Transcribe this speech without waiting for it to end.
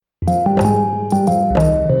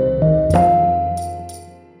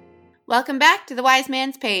Welcome back to The Wise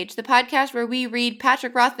Man's Page, the podcast where we read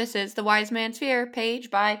Patrick Rothfuss's The Wise Man's Fear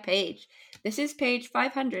page by page. This is page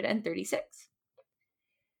 536.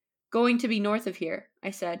 Going to be north of here,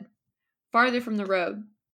 I said. Farther from the road.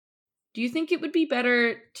 Do you think it would be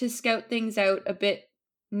better to scout things out a bit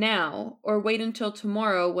now, or wait until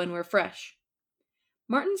tomorrow when we're fresh?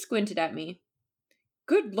 Martin squinted at me.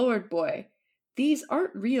 Good Lord, boy. These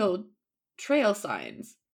aren't real trail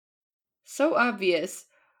signs. So obvious.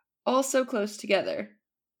 All so close together.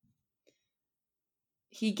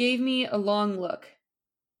 He gave me a long look.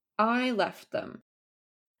 I left them.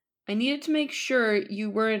 I needed to make sure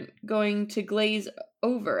you weren't going to glaze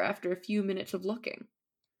over after a few minutes of looking.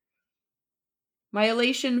 My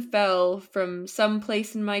elation fell from some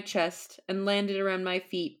place in my chest and landed around my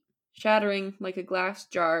feet, shattering like a glass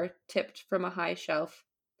jar tipped from a high shelf.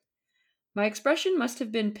 My expression must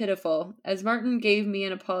have been pitiful, as Martin gave me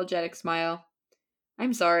an apologetic smile.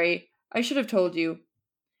 I'm sorry. I should have told you.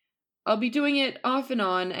 I'll be doing it off and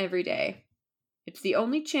on every day. It's the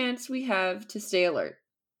only chance we have to stay alert.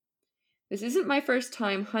 This isn't my first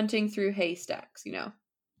time hunting through haystacks, you know.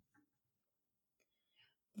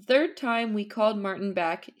 The third time we called Martin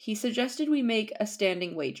back, he suggested we make a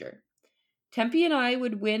standing wager. Tempe and I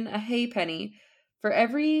would win a haypenny for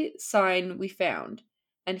every sign we found,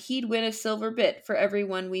 and he'd win a silver bit for every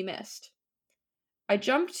one we missed. I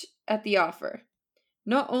jumped at the offer.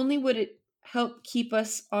 Not only would it help keep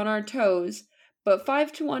us on our toes, but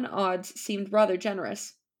 5-to-1 odds seemed rather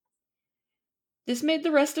generous. This made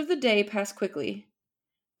the rest of the day pass quickly.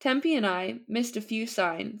 Tempe and I missed a few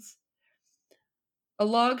signs. A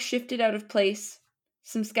log shifted out of place,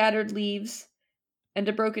 some scattered leaves, and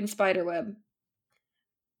a broken spiderweb.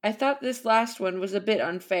 I thought this last one was a bit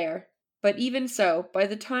unfair, but even so, by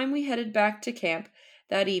the time we headed back to camp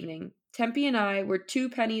that evening, Tempe and I were 2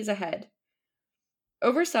 pennies ahead.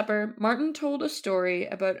 Over supper, Martin told a story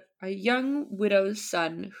about a young widow's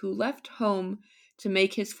son who left home to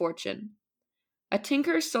make his fortune. A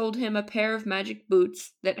tinker sold him a pair of magic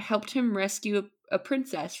boots that helped him rescue a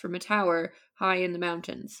princess from a tower high in the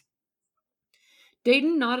mountains.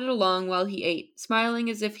 Dayton nodded along while he ate, smiling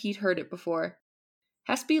as if he'd heard it before.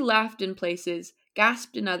 Hespe laughed in places,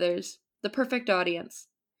 gasped in others, the perfect audience.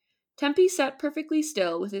 Tempe sat perfectly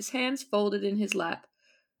still with his hands folded in his lap,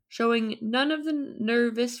 showing none of the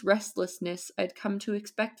nervous restlessness I'd come to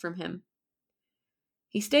expect from him.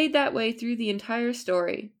 He stayed that way through the entire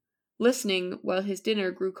story, listening while his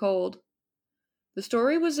dinner grew cold. The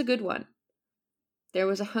story was a good one. There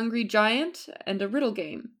was a hungry giant and a riddle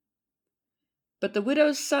game. But the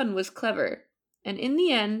widow's son was clever, and in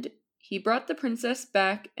the end, he brought the princess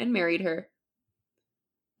back and married her.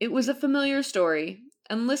 It was a familiar story,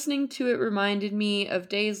 and listening to it reminded me of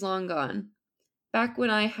days long gone. Back when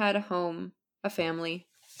I had a home, a family.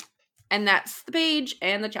 And that's the page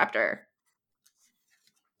and the chapter.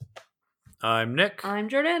 I'm Nick. I'm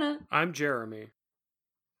Jordana. I'm Jeremy.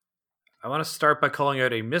 I want to start by calling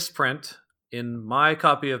out a misprint in my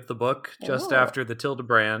copy of the book, just after the tilde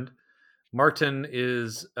brand. Martin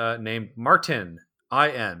is named Martin,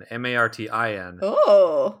 I-N, M-A-R-T-I-N.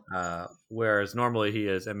 Oh. Whereas normally he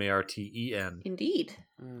is M-A-R-T-E-N. Indeed.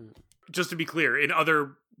 Just to be clear, in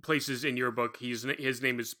other places in your book, his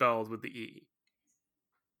name is spelled with the E.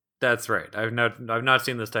 That's right. I've not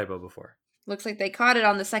seen this typo before. Looks like they caught it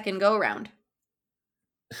on the second go-round.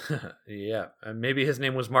 Yeah. Maybe his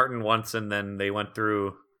name was Martin once, and then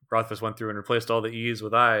Rothfuss went through and replaced all the E's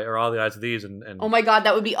with I, or all the I's with E's, and oh my god,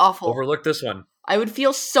 that would be awful. Overlooked this one. I would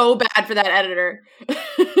feel so bad for that editor.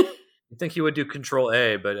 I think he would do Control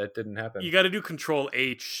A, but it didn't happen. You got to do Control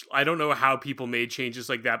H. I don't know how people made changes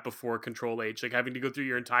like that before Control H. Like having to go through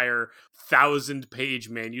your entire 1,000-page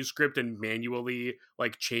manuscript and manually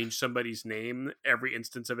change somebody's name every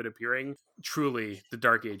instance of it appearing. Truly, the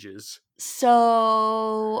Dark Ages.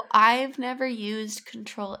 So I've never used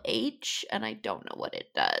Control H, and I don't know what it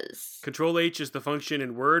does. Control H is the function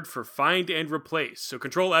in Word for find and replace. So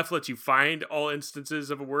Control F lets you find all instances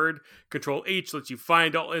of a word. Control H lets you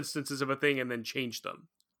find all instances of a thing and then change them.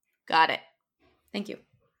 Got it. Thank you.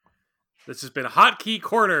 This has been Hotkey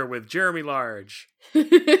Corner with Jeremy Large.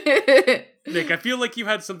 Nick, I feel like you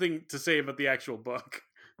had something to say about the actual book.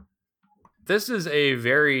 This is a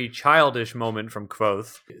very childish moment from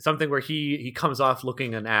Kvothe. Something where he comes off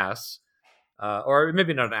looking an ass. Or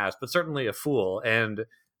maybe not an ass, but certainly a fool. And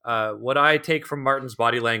what I take from Martin's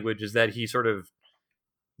body language is that he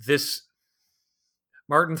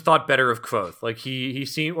Martin thought better of Kvothe. He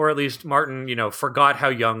seemed, or at least Martin, forgot how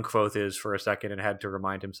young Kvothe is for a second and had to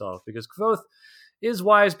remind himself. Because Kvothe is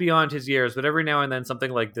wise beyond his years, but every now and then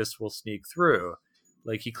something like this will sneak through.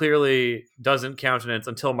 Like, he clearly doesn't countenance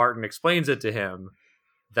until Martin explains it to him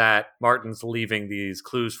that Martin's leaving these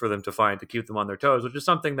clues for them to find to keep them on their toes, which is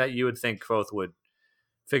something that you would think Kvothe would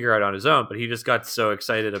figure out on his own, but he just got so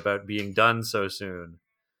excited about being done so soon.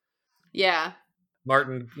 Yeah.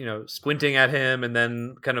 Martin, squinting at him and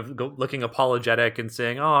then kind of looking apologetic and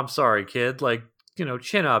saying, "Oh, I'm sorry, kid. Like,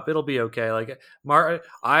 chin up. It'll be okay." Like,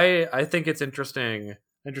 I think it's interesting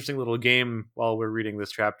little game while we're reading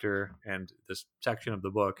this chapter and this section of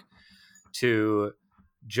the book to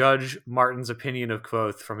judge Martin's opinion of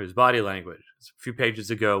Kvothe from his body language. A few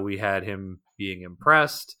pages ago, we had him being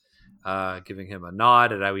impressed, giving him a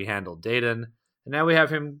nod at how he handled Dedan, and now we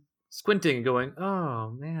have him squinting and going,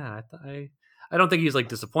 "Oh man, I don't think he's like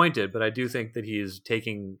disappointed, but I do think that he's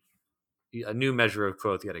taking a new measure of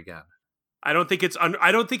Kvothe yet again." I don't think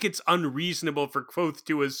it's unreasonable for Kvothe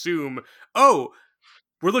to assume, "Oh,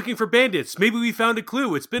 we're looking for bandits. Maybe we found a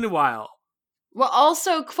clue. It's been a while." Well,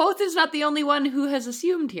 also, Kvothe is not the only one who has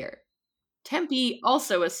assumed here. Tempi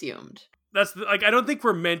also assumed. I don't think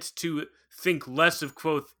we're meant to think less of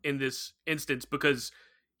Kvothe in this instance because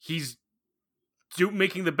he's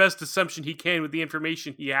making the best assumption he can with the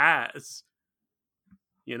information he has.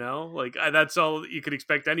 That's all you could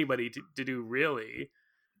expect anybody to do, really.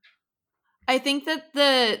 I think that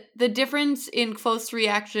the difference in Kvothe's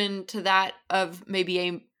reaction to that of maybe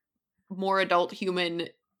a more adult human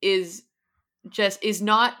is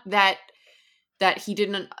not that he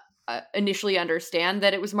didn't initially understand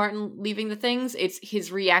that it was Martin leaving the things. It's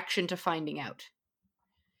his reaction to finding out.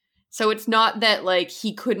 So it's not that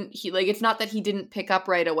it's not that he didn't pick up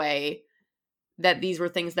right away that these were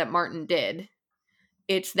things that Martin did.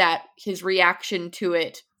 It's that his reaction to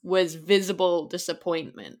it was visible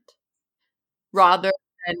disappointment rather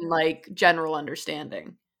than general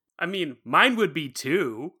understanding. I mean, mine would be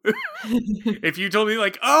too. If you told me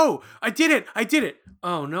 "Oh, I did it.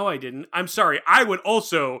 Oh, no, I didn't. I'm sorry." I would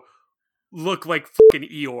also look like fucking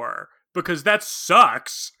Eeyore because that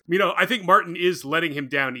sucks. I think Martin is letting him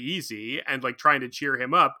down easy and trying to cheer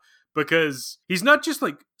him up because he's not just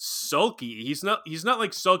sulky. He's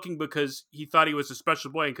not sulking because he thought he was a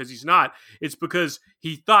special boy and because he's not. It's because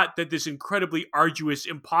he thought that this incredibly arduous,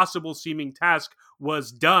 impossible seeming task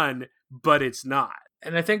was done, but it's not.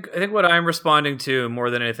 And I think what I'm responding to more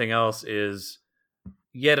than anything else is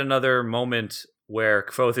yet another moment where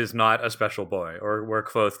Kvothe is not a special boy or where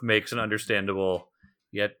Kvothe makes an understandable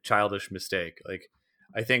yet childish mistake.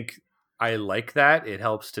 I think I like that. It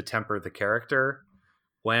helps to temper the character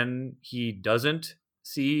when he doesn't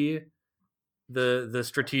see the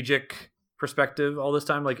strategic perspective all this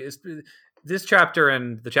time. This chapter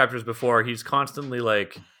and the chapters before, he's constantly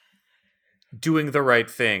doing the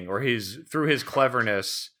right thing, or he's through his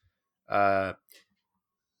cleverness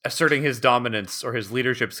asserting his dominance or his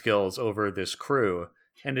leadership skills over this crew,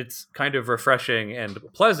 and it's kind of refreshing and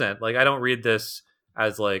pleasant. I don't read this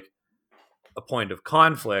as a point of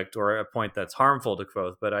conflict or a point that's harmful to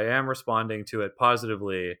Kvothe, but I am responding to it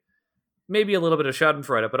positively, maybe a little bit of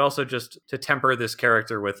schadenfreude, but also just to temper this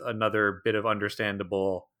character with another bit of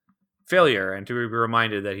understandable failure and to be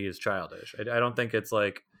reminded that he is childish. I don't think it's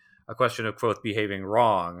a question of Kvothe behaving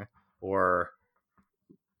wrong or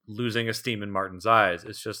losing esteem in Martin's eyes.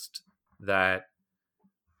 It's just that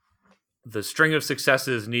the string of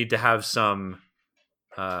successes need to have some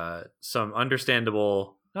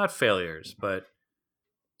understandable, not failures, but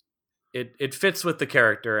it fits with the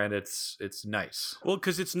character and it's nice. Well,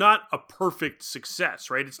 because it's not a perfect success,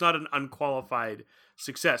 right? It's not an unqualified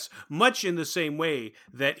success, much in the same way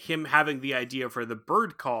that him having the idea for the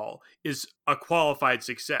bird call is a qualified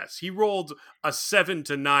success. He rolled a 7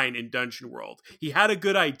 to 9 in Dungeon World. He had a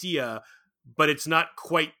good idea, but it's not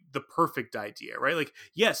quite the perfect idea, right?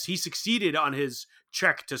 Yes, he succeeded on his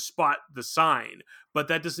check to spot the sign, but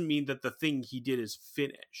that doesn't mean that the thing he did is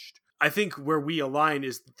finished. I think where we align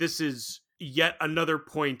is this is yet another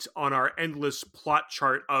point on our endless plot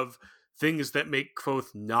chart of things that make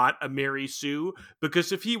Kvothe not a Mary Sue,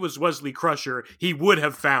 because if he was Wesley Crusher, he would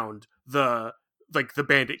have found the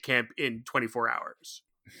bandit camp in 24 hours.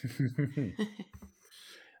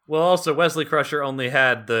 Well, also, Wesley Crusher only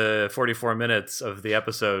had the 44 minutes of the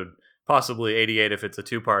episode, possibly 88 if it's a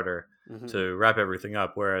two-parter, to wrap everything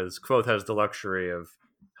up, whereas Kvothe has the luxury of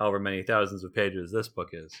however many thousands of pages this book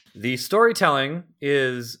is. The storytelling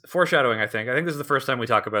is foreshadowing, I think. I think this is the first time we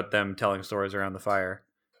talk about them telling stories around the fire,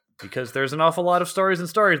 because there's an awful lot of stories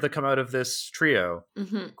that come out of this trio.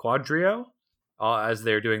 Quadrio, as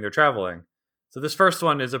they're doing their traveling. So this first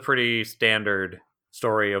one is a pretty standard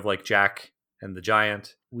story of Jack and the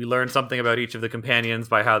giant. We learn something about each of the companions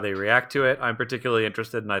by how they react to it. I'm particularly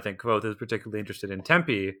interested, and I think Kvothe is particularly interested in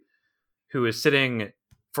Tempi, who is sitting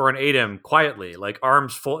for an ADEM quietly, like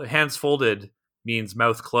hands folded means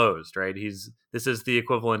mouth closed, right? This is the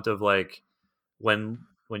equivalent of like when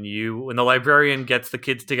the librarian gets the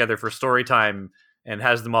kids together for story time and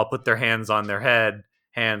has them all put their hands on their head,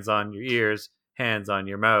 hands on your ears, hands on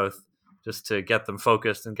your mouth, just to get them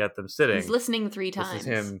focused and get them sitting. He's listening 3 times. This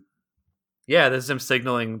is him. Yeah, this is him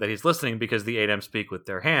signaling that he's listening because the ADEM speak with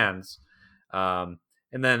their hands.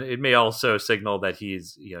 And then it may also signal that he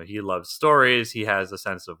loves stories. He has a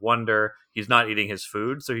sense of wonder. He's not eating his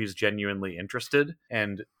food, so he's genuinely interested.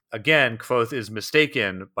 And again, Kvothe is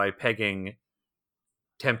mistaken by pegging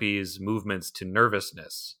Tempi's movements to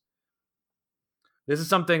nervousness. This is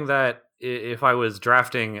something that if I was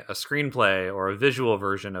drafting a screenplay or a visual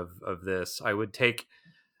version of this, I would take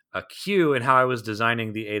a cue in how I was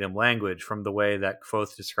designing the ADEM language from the way that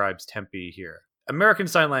Kvothe describes Tempi here. American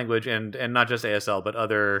Sign Language and not just ASL, but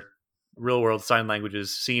other real-world sign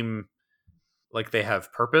languages seem like they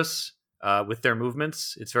have purpose with their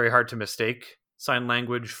movements. It's very hard to mistake sign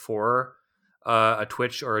language for a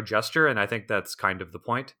twitch or a gesture, and I think that's kind of the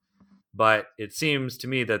point. But it seems to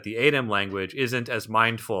me that the ADEM language isn't as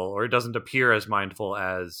mindful, or it doesn't appear as mindful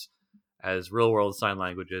as real-world sign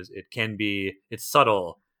languages. It's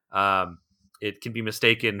subtle. It can be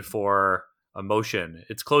mistaken for emotion.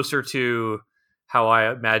 It's closer to how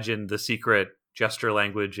I imagine the secret gesture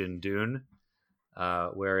language in Dune,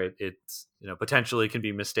 where it's potentially can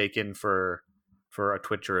be mistaken for a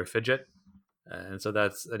twitch or a fidget. And so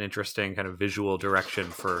that's an interesting kind of visual direction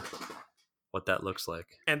for what that looks like.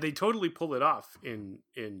 And they totally pull it off in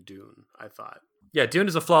Dune, I thought. Yeah, Dune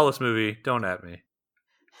is a flawless movie. Don't at me.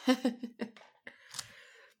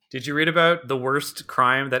 Did you read about the worst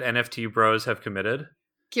crime that NFT bros have committed?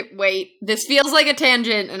 Wait, this feels like a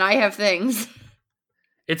tangent, and I have things.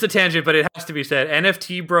 It's a tangent, but it has to be said.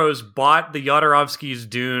 NFT bros bought the Jodorowsky's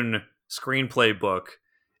Dune screenplay book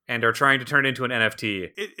and are trying to turn it into an NFT.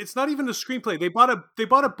 It's not even a screenplay. They bought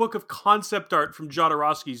a book of concept art from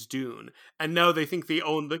Jodorowsky's Dune, and now they think they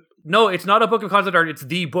own the. No, it's not a book of concept art. It's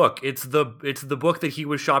the book. It's the book that he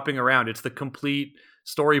was shopping around. It's the complete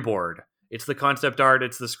storyboard. It's the concept art.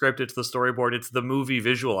 It's the script. It's the storyboard. It's the movie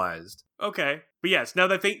visualized. Okay, but yes, now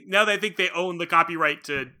they think they own the copyright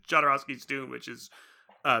to Jodorowsky's Dune, which is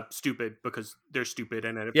stupid because they're stupid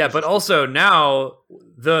and NFTs. Yeah, but also now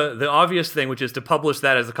the obvious thing, which is to publish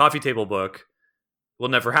that as a coffee table book, will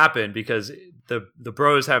never happen because the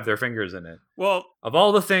bros have their fingers in it. Well, of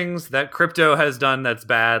all the things that crypto has done that's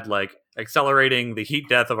bad, like accelerating the heat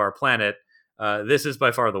death of our planet, this is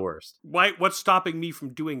by far the worst. What's stopping me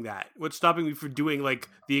from doing that? What's stopping me from doing like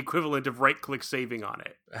the equivalent of right-click saving on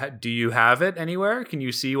it? Do you have it anywhere? Can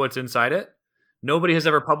you see what's inside it? Nobody has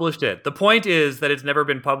ever published it. The point is that it's never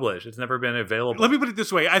been published. It's never been available. Let me put it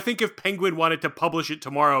this way. I think if Penguin wanted to publish it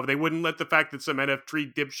tomorrow, they wouldn't let the fact that some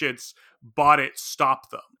NFT dipshits bought it stop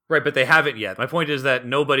them. Right, but they haven't yet. My point is that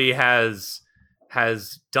nobody has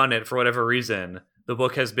done it for whatever reason. The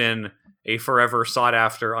book has been a forever sought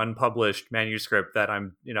after, unpublished manuscript that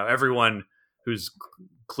everyone who's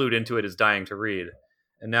clued into it is dying to read.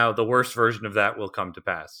 And now the worst version of that will come to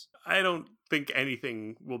pass. I don't think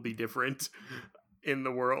anything will be different in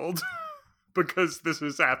the world because this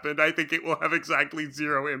has happened. I think it will have exactly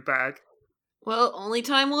zero impact. Well, only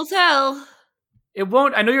time will tell. It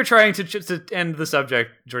won't. I know you're trying to end the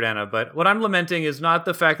subject, Jordana, but what I'm lamenting is not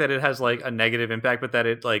the fact that it has like a negative impact, but that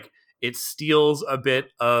it steals a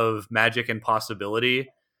bit of magic and possibility.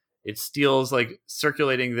 It steals like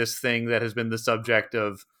circulating this thing that has been the subject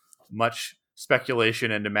of much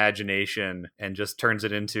speculation and imagination and just turns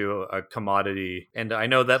it into a commodity. And I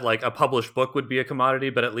know that like a published book would be a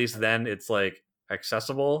commodity, but at least then it's like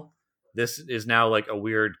accessible. This is now like a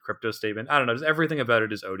weird crypto statement. I don't know. Just everything about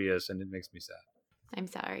it is odious and it makes me sad. I'm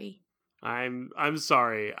sorry. I'm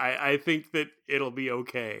sorry. I think that it'll be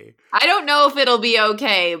okay. I don't know if it'll be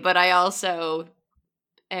okay, but I also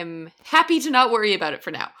am happy to not worry about it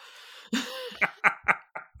for now.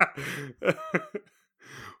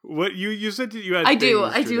 What you said that you had? I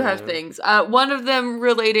do have things. One of them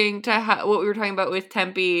relating to what we were talking about with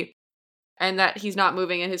Tempi, and that he's not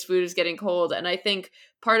moving and his food is getting cold. And I think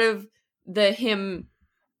part of him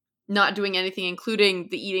not doing anything, including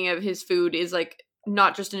the eating of his food, is like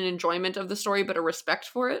not just an enjoyment of the story, but a respect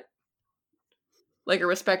for it, like a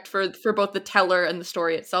respect for both the teller and the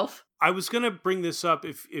story itself. I was gonna bring this up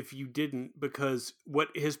if you didn't, because what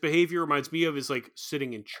his behavior reminds me of is like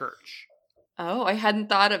sitting in church. Oh, I hadn't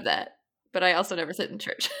thought of that, but I also never sit in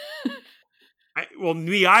church. Well,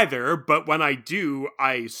 me either, but when I do,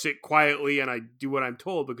 I sit quietly and I do what I'm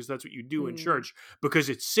told because that's what you do in church because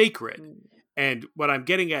it's sacred. And what I'm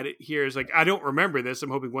getting at it here is like, I don't remember this.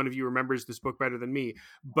 I'm hoping one of you remembers this book better than me,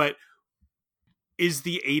 but is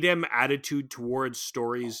the Adem attitude towards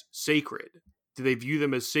stories sacred? Do they view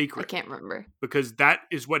them as sacred? I can't remember. Because that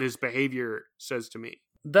is what his behavior says to me.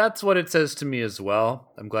 That's what it says to me as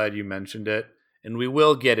well. I'm glad you mentioned it. And we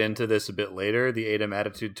will get into this a bit later, the Adem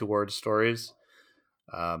attitude towards stories.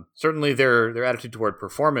 Certainly their attitude toward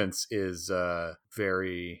performance is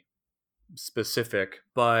very specific,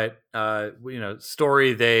 but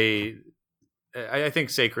story I think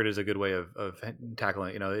sacred is a good way of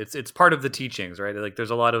tackling it. It's part of the teachings, right? Like there's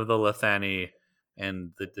a lot of the Lethani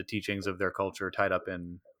and the teachings of their culture tied up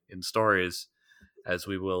in stories, as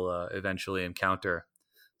we will eventually encounter.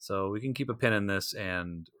 So we can keep a pin in this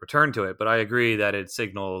and return to it, but I agree that it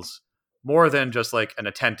signals more than just like an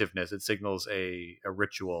attentiveness. It signals a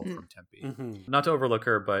ritual from Tempe. Mm-hmm. Not to overlook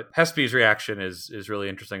her, but Hespe's reaction is really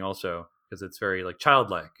interesting also, because it's very like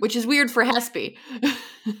childlike. Which is weird for Hespe.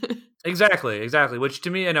 Exactly. Which to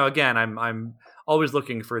me, again, I'm always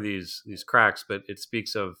looking for these cracks, but it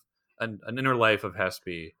speaks of an inner life of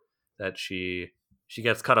Hespe, that she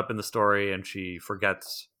gets caught up in the story and she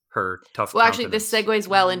forgets her tough. Well, actually, this segues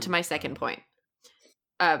well into my second point,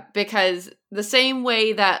 because the same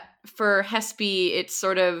way that for Hespe, it's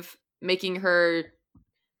sort of making her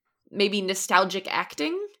maybe nostalgic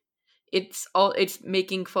acting. It's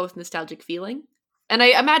making Kvothe nostalgic feeling. And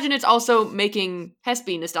I imagine it's also making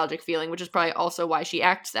Hespe nostalgic feeling, which is probably also why she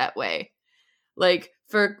acts that way. Like,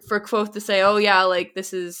 for Kvothe to say, oh yeah, like,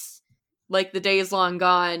 this is, like, the days long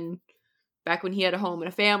gone, back when he had a home and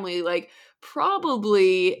a family, like,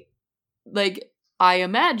 probably, like, I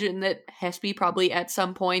imagine that Hespe probably at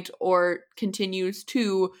some point or continues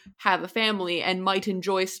to have a family and might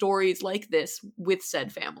enjoy stories like this with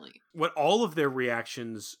said family. What all of their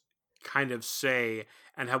reactions kind of say,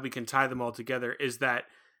 and how we can tie them all together, is that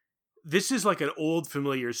this is like an old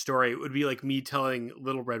familiar story. It would be like me telling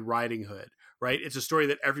Little Red Riding Hood, right? It's a story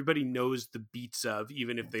that everybody knows the beats of,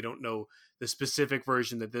 even if they don't know the specific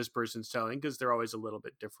version that this person's telling, because they're always a little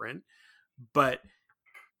bit different. But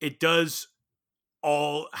it does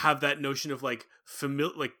all have that notion of like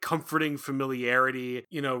comforting familiarity.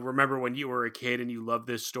 Remember when you were a kid and you loved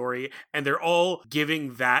this story, and they're all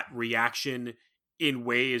giving that reaction in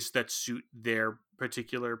ways that suit their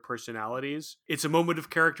particular personalities. It's a moment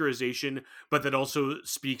of characterization, but that also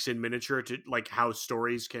speaks in miniature to like how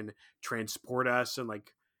stories can transport us and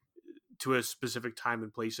like to a specific time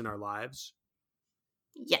and place in our lives.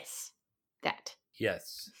 Yes, that.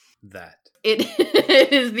 Yes, that.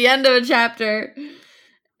 It is the end of a chapter,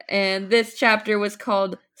 and this chapter was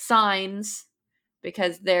called Signs,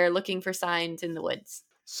 because they're looking for signs in the woods.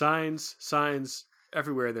 Signs,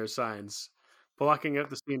 everywhere there's signs, blocking out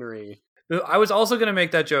the scenery. I was also going to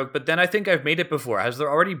make that joke, but then I think I've made it before. Has there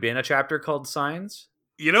already been a chapter called Signs?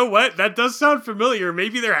 You know what? That does sound familiar.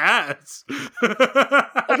 Maybe there has.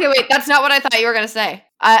 Okay, wait, that's not what I thought you were going to say.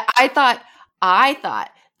 I thought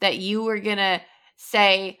that you were going to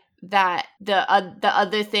say that the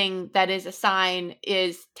other thing that is a sign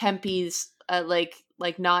is Tempe's like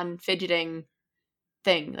non-fidgeting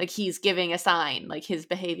thing. Like he's giving a sign, like his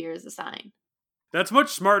behavior is a sign. That's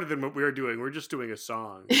much smarter than what we're doing. We're just doing a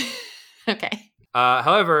song. Okay.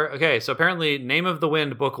 However, so apparently Name of the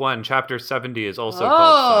Wind, Book 1, Chapter 70 is also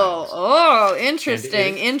called Signs. Oh,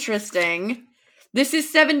 interesting. This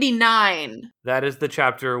is 79. That is the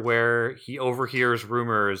chapter where he overhears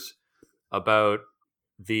rumors about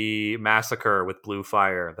the massacre with blue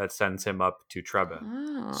fire that sends him up to Trebon.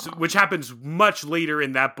 Oh. So, which happens much later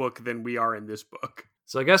in that book than we are in this book.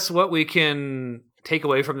 So I guess what we can take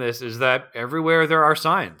away from this is that everywhere there are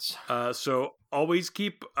signs. So always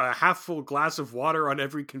keep a half-full glass of water on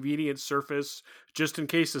every convenient surface, just in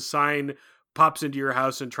case a sign pops into your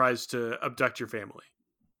house and tries to abduct your family.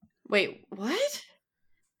 Wait, what?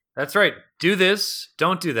 That's right. Do this.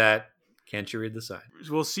 Don't do that. Can't you read the sign?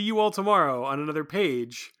 We'll see you all tomorrow on another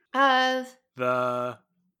page. The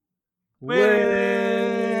Way.